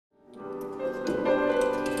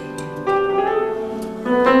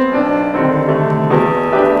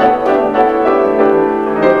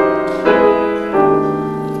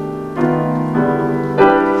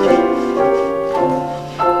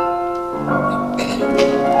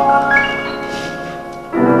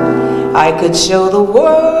I could show the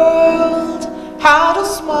world how to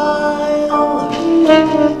smile.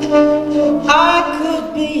 I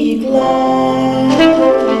could be glad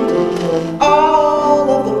all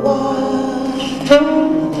of the while.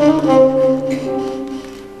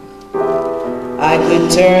 I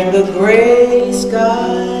could turn the gray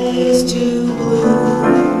skies to blue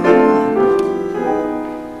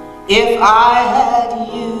if I had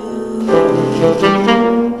you.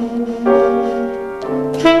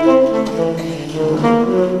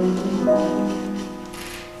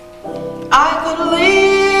 I could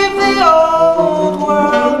leave the old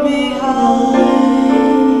world behind,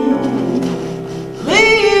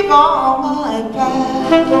 leave all my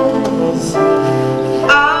past,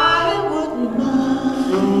 I wouldn't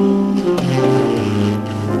mind.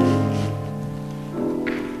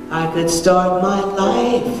 I could start my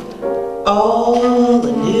life all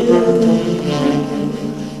anew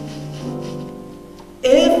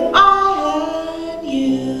if I had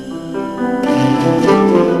you.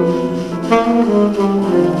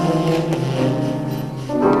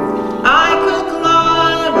 I could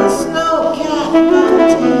climb a snow-capped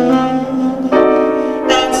mountain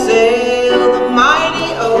and sail the mighty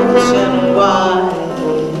ocean wide.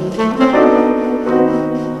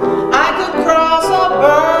 I could cross a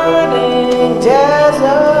burning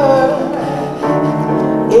desert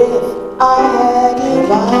if I had you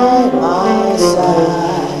by my side.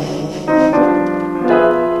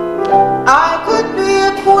 I could be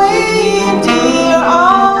a queen, dear,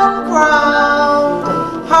 uncrowned,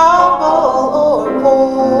 humble or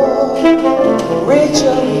poor, rich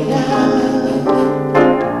or renowned.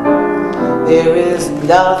 There is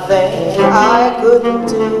nothing I couldn't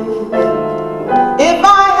do if I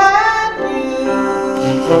had you.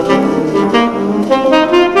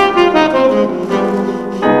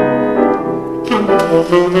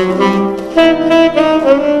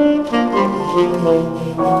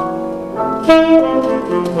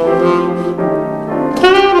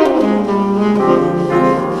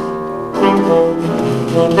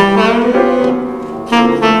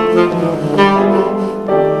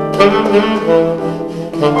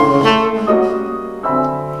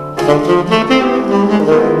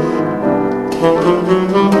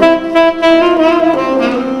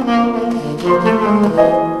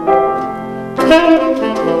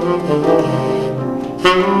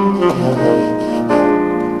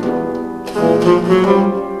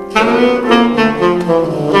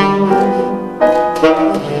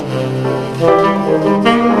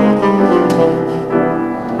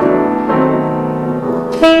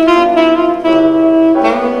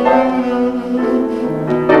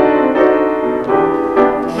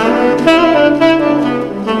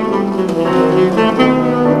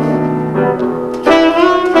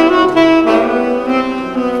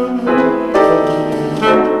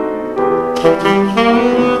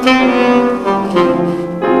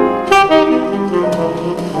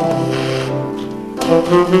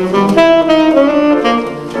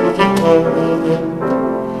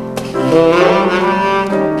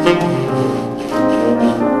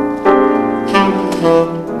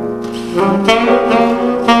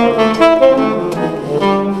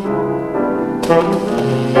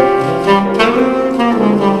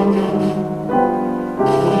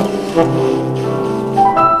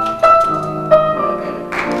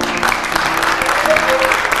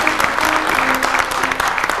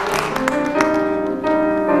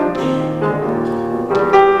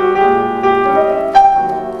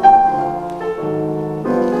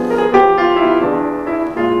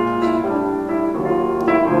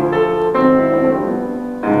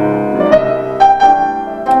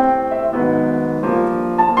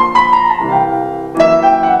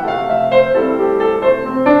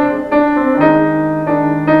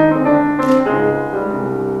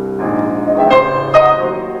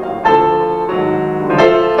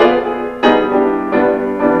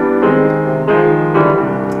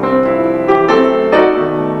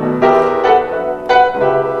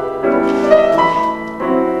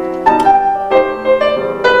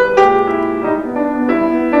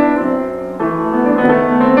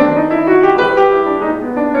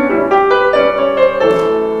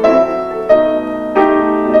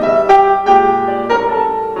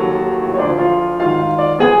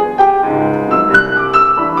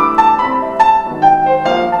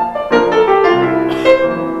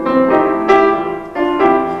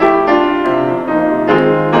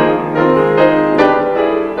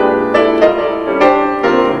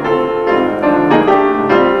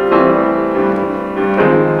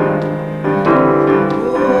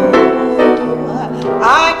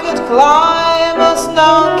 climb a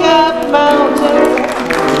snow-capped mountain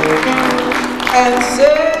and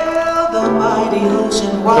sail mighty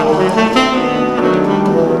ocean wide.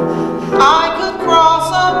 I could cross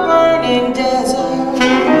a burning desert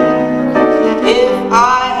if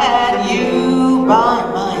I had you by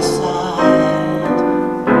my side.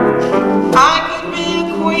 I could be a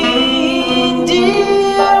queen,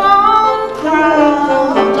 dear,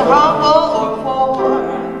 uncrowned, humble or poor,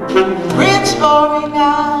 rich or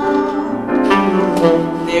renowned.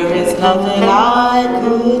 There is nothing I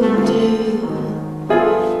couldn't do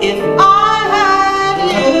if I had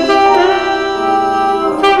you.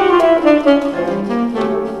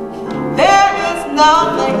 There is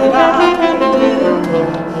nothing that I